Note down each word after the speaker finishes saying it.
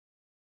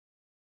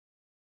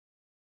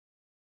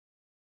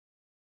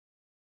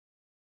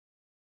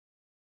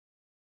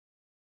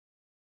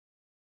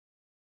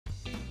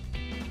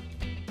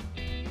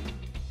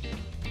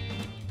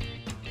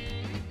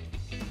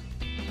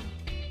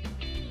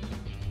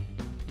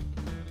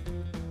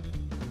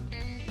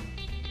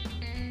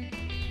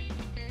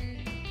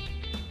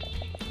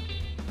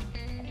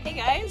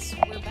Hey guys,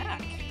 we're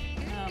back.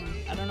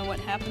 I don't know what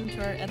happened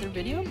to our other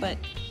video, but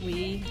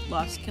we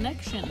lost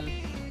connection.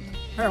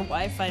 Our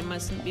Wi-Fi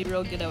mustn't be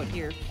real good out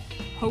here.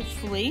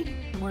 Hopefully,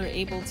 we're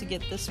able to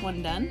get this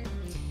one done.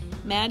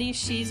 Maddie,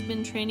 she's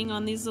been training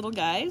on these little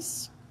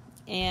guys,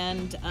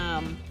 and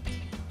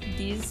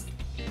these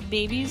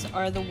babies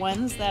are the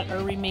ones that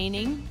are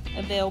remaining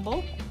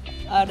available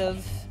out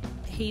of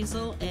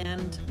Hazel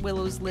and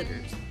Willow's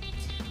litters.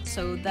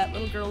 So that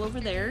little girl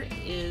over there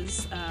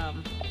is,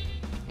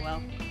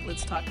 well,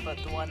 let's talk about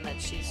the one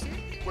that she's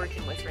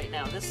working with right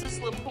now. This is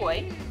a little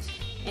boy,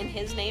 and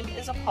his name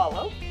is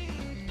Apollo,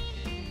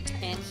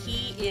 and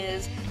he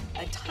is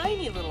a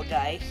tiny little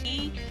guy.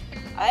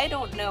 I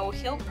don't know,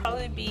 he'll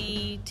probably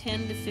be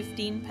 10 to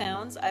 15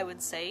 pounds, I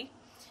would say.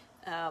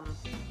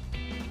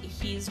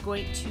 He's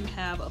going to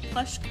have a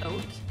plush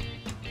coat,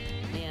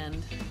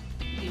 and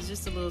he's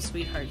just a little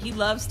sweetheart. He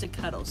loves to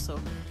cuddle, so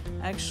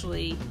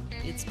actually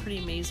it's pretty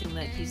amazing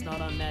that he's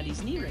not on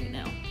Maddie's knee right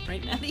now.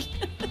 Right, Maddie?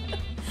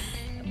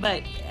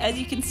 But as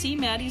you can see,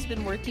 Maddie's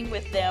been working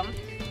with them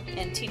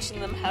and teaching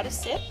them how to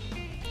sit.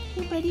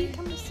 Hey buddy,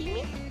 come to see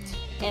me?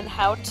 And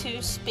how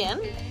to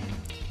spin.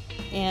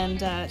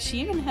 And she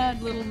even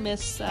had little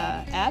Miss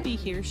Abby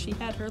here. She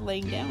had her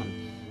laying down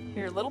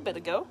here a little bit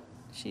ago.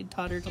 She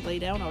taught her to lay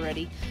down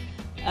already.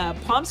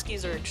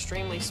 Pomskis are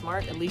extremely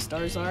smart, at least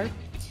ours are.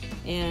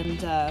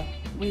 And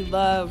we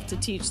love to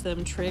teach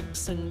them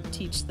tricks and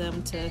teach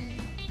them to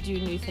do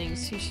new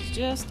things. See, she's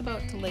just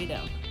about to lay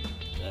down.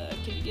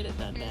 Can you get it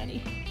done,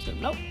 Maddie? So,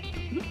 nope.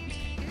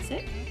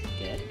 Sit.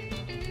 Good.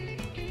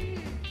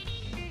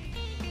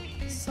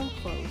 So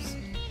close.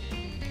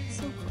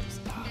 So close.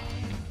 Oh,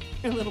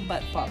 her little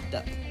butt popped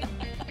up.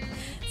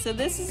 So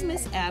this is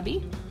Miss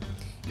Abby,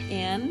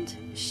 and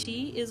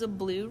she is a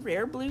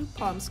rare blue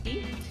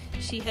Pomsky.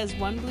 She has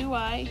one blue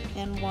eye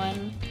and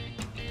one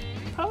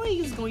probably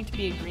is going to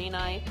be a green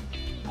eye,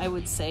 I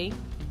would say,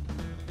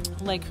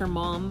 like her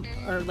mom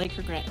or like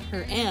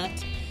her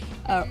aunt,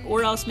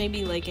 or else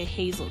maybe like a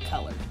hazel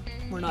color.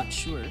 We're not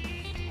sure.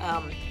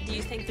 Do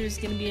you think there's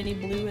going to be any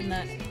blue in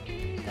that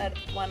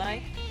one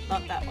eye?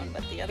 Not that one,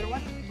 but the other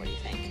one? What do you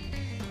think?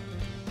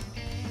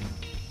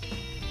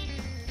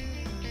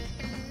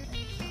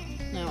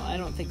 No, I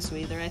don't think so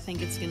either. I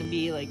think it's going to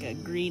be like a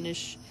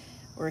greenish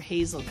or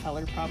hazel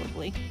color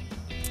probably.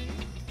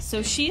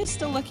 So she is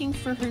still looking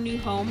for her new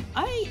home.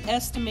 I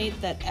estimate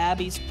that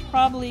Abby's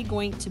probably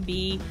going to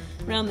be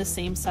around the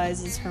same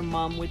size as her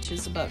mom, which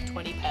is about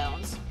 20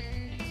 pounds.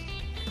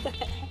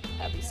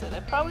 Abby said, I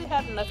probably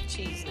had enough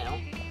cheese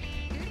now.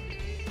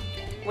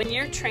 When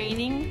you're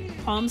training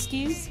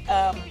Pomskis,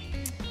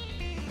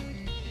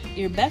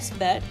 your best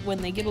bet when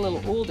they get a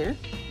little older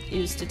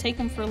is to take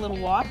them for a little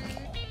walk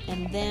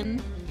and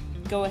then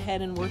go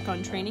ahead and work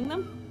on training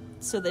them.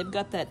 So they've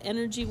got that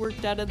energy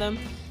worked out of them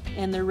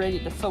and they're ready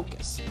to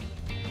focus.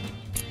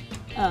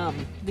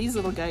 These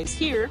little guys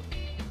here,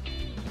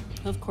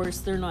 of course,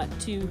 they're not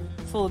too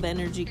full of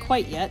energy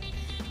quite yet,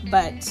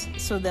 but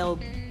so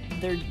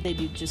they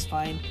do just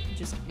fine,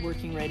 just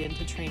working right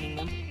into training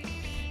them.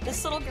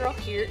 This little girl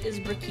here is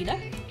Brakita,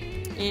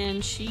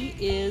 and she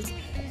is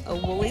a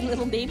woolly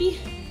little baby.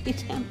 You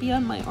can't be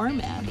on my arm,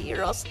 Abby,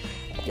 or else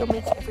you'll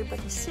make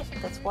everybody sick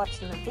that's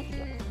watching the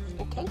video,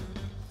 okay?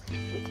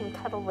 We can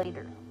cuddle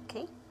later,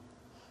 okay?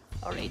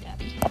 All right,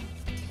 Abby.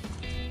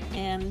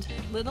 And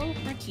little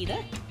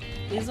Brakita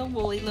is a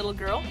woolly little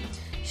girl.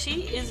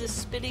 She is a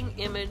spitting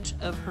image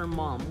of her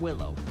mom,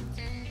 Willow.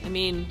 I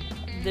mean,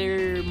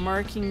 their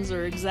markings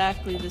are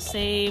exactly the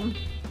same.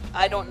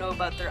 I don't know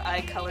about their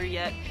eye color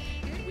yet.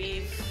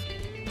 We've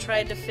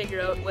tried to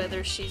figure out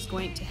whether she's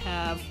going to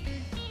have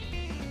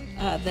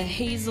the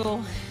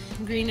hazel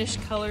greenish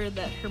color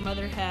that her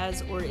mother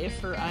has, or if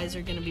her eyes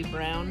are going to be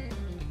brown.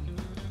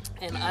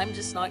 And I'm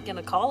just not going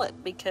to call it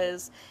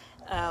because,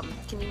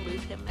 can you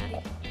move him,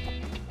 Maddie?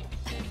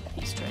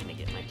 He's trying to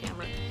get my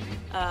camera.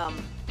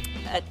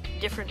 At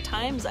different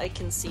times I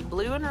can see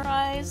blue in her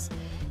eyes,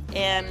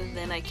 and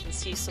then I can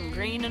see some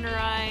green in her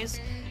eyes,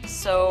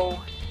 so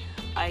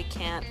I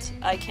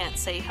can't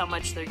say how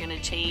much they're gonna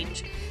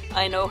change.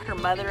 I know her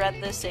mother at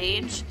this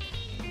age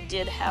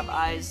did have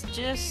eyes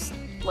just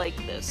like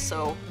this,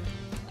 so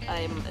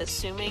I'm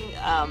assuming,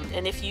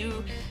 and if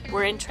you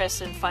were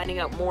interested in finding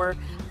out more,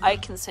 I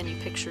can send you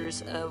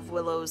pictures of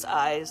Willow's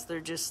eyes. They're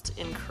just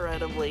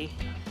incredibly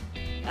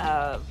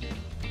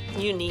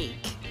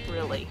unique,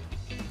 really.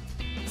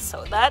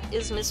 So that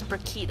is Miss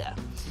Brakita,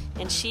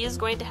 and she is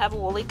going to have a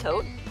woolly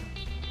coat,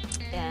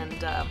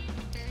 and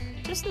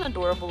just an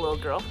adorable little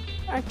girl,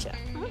 aren't you?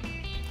 Hmm?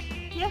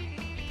 Yeah.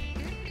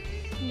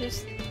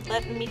 Just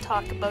letting me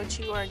talk about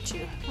you, aren't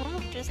you?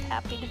 Hmm? Just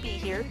happy to be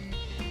here.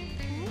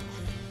 Hmm?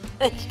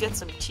 You got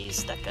some cheese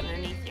stuck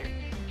underneath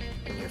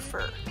in your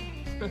fur.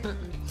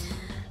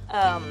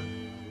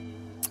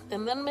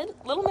 And then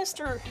little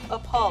Mr.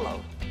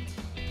 Apollo,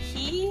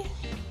 he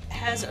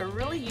has a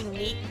really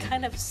unique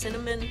kind of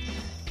cinnamon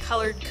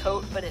colored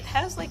coat, but it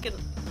has like a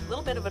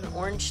little bit of an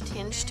orange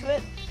tinge to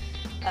it,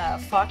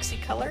 foxy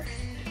color.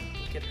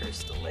 Look at her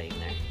still laying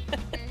there.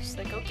 She's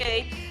like,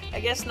 okay, I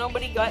guess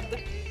nobody got the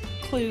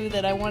clue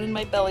that I wanted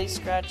my belly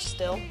scratched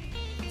still.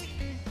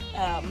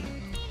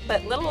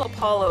 But little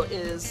Apollo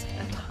is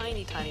a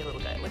tiny, tiny little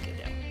guy. Look at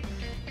him.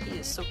 He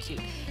is so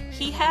cute.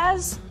 He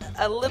has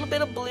a little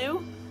bit of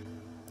blue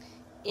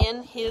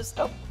in his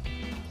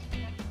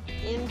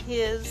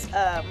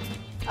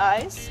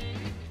eyes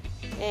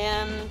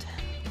and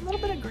a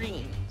little bit of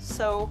green.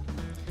 So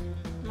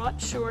I'm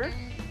not sure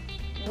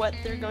what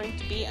they're going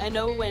to be. I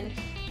know when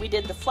we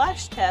did the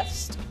flash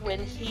test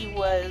when he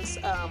was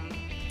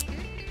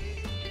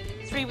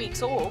 3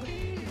 weeks old,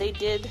 they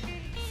did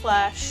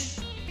flash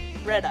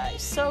red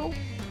eyes. So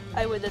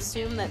I would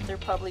assume that they're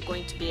probably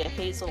going to be a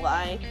hazel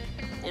eye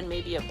and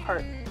maybe a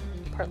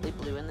partly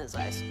blue in his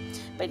eyes.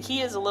 But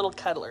he is a little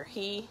cuddler.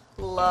 He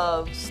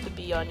loves to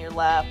be on your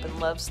lap and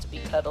loves to be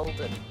cuddled,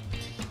 and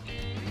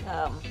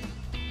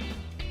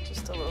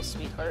just a little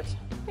sweetheart,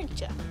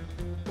 aren't ya?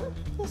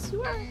 Yes,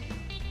 you are.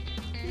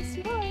 Yes,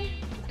 you are.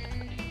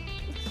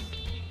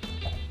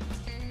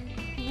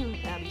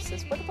 Abby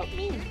says, what about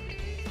me?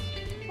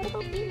 What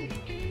about me?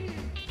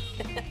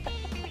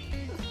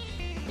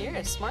 You're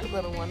a smart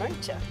little one,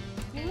 aren't ya?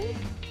 Really?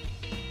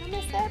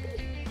 Miss Abby?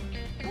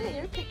 Hey,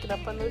 you're picking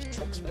up on those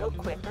tricks real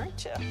quick,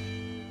 aren't ya?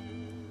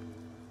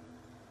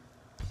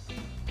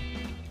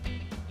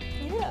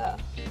 Yeah.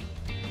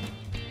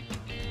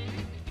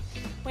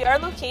 We are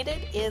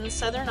located in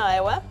southern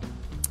Iowa,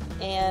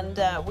 and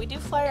we do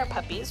fly our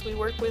puppies. We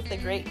work with a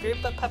great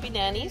group of puppy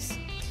nannies,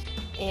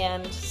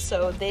 and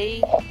so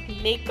they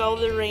make all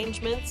the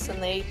arrangements,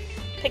 and they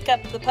pick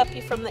up the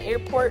puppy from the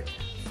airport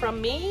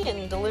from me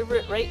and deliver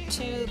it right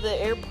to the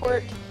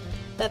airport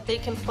that they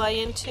can fly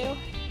into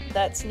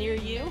that's near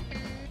you,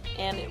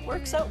 and it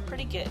works out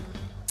pretty good.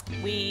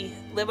 We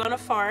live on a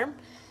farm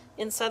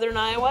in southern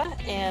Iowa,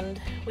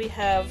 and we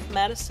have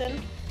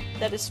Madison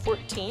that is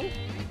 14.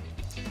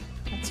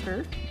 That's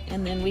her.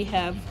 And then we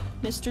have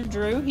Mr.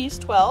 Drew, he's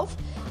 12,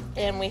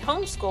 and we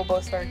homeschool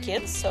both our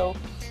kids. So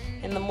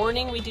in the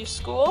morning we do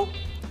school,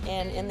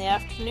 and in the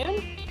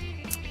afternoon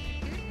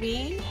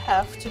we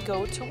have to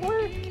go to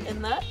work,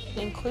 and that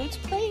includes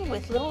playing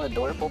with little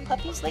adorable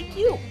puppies like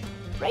you,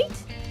 right?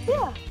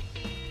 Yeah.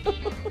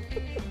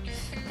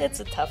 It's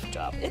a tough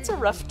job. It's a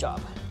rough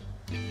job,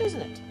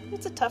 isn't it?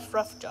 It's a tough,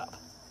 rough job.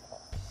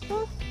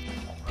 Huh?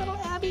 Little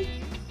Abby?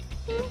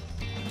 Huh?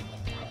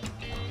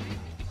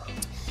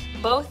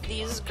 Both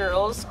these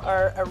girls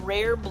are a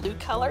rare blue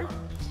color,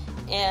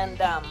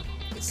 and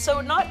so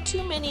not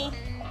too many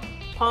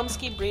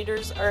Pomsky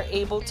breeders are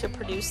able to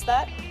produce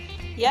that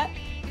yet.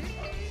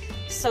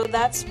 So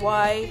that's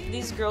why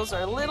these girls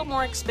are a little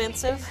more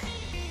expensive,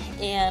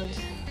 and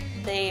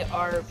they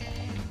are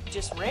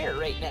just rare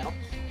right now.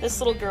 This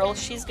little girl,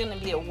 she's going to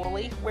be a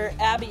woolly, where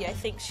Abby, I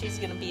think she's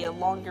going to be a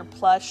longer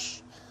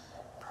plush,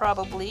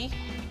 probably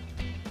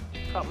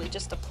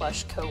just a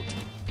plush coat.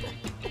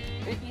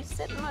 Are you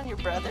sitting on your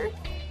brother?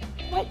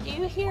 What, do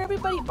you hear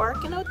everybody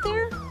barking out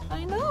there?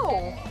 I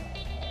know,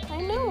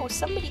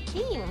 somebody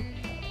came.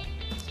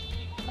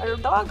 Our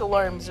dog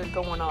alarms are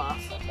going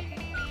off.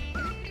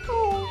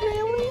 Oh,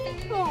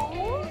 really?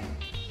 Oh.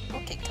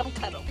 Okay, come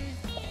cuddle.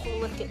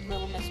 Look at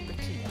little Miss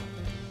Brakita.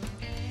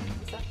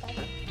 Is that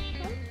better?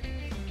 Huh?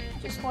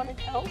 Just wanted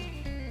help?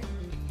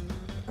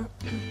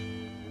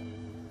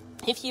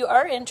 If you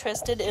are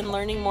interested in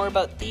learning more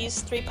about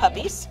these 3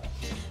 puppies,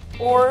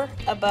 or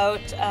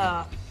about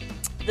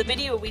the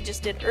video we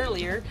just did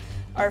earlier,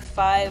 our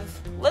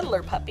 5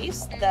 littler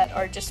puppies that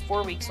are just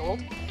 4 weeks old,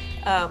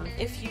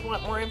 if you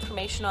want more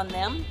information on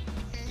them,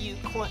 you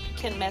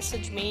can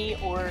message me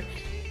or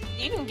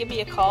even give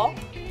me a call.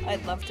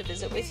 I'd love to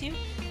visit with you.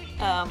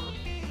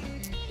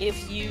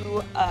 If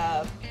you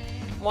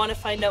want to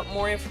find out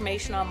more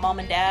information on Mom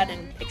and Dad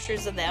and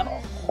pictures of them,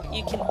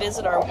 you can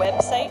visit our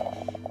website,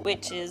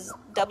 which is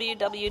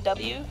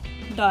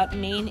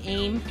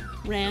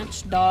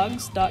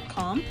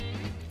www.mainaimranchdogs.com.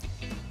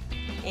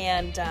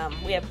 And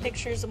we have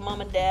pictures of Mom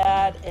and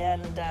Dad,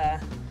 and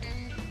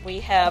we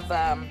have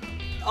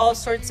all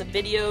sorts of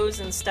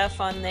videos and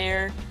stuff on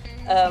there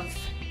of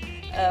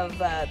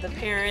the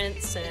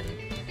parents, and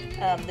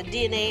the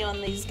DNA on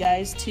these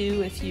guys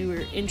too, if you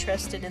are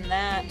interested in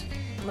that,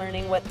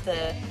 learning what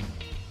the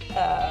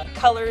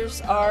colors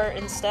are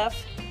and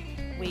stuff.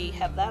 We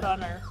have that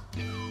on our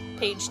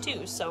page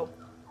too, so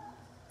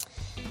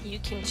you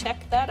can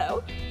check that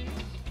out.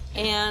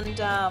 And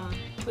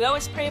we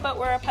always pray about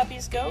where our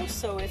puppies go,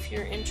 so if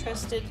you're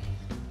interested,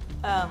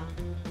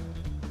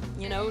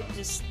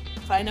 just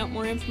find out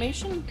more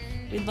information,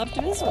 we'd love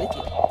to visit with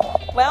you.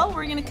 Well,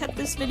 we're going to cut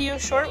this video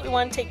short. We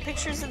want to take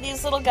pictures of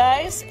these little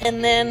guys,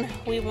 and then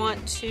we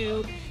want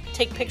to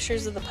take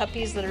pictures of the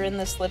puppies that are in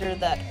this litter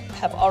that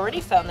have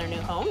already found their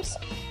new homes.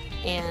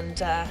 And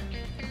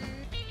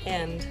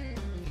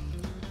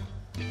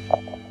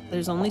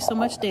there's only so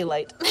much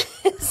daylight.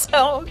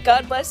 So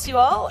God bless you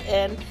all,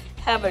 and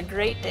have a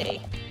great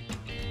day.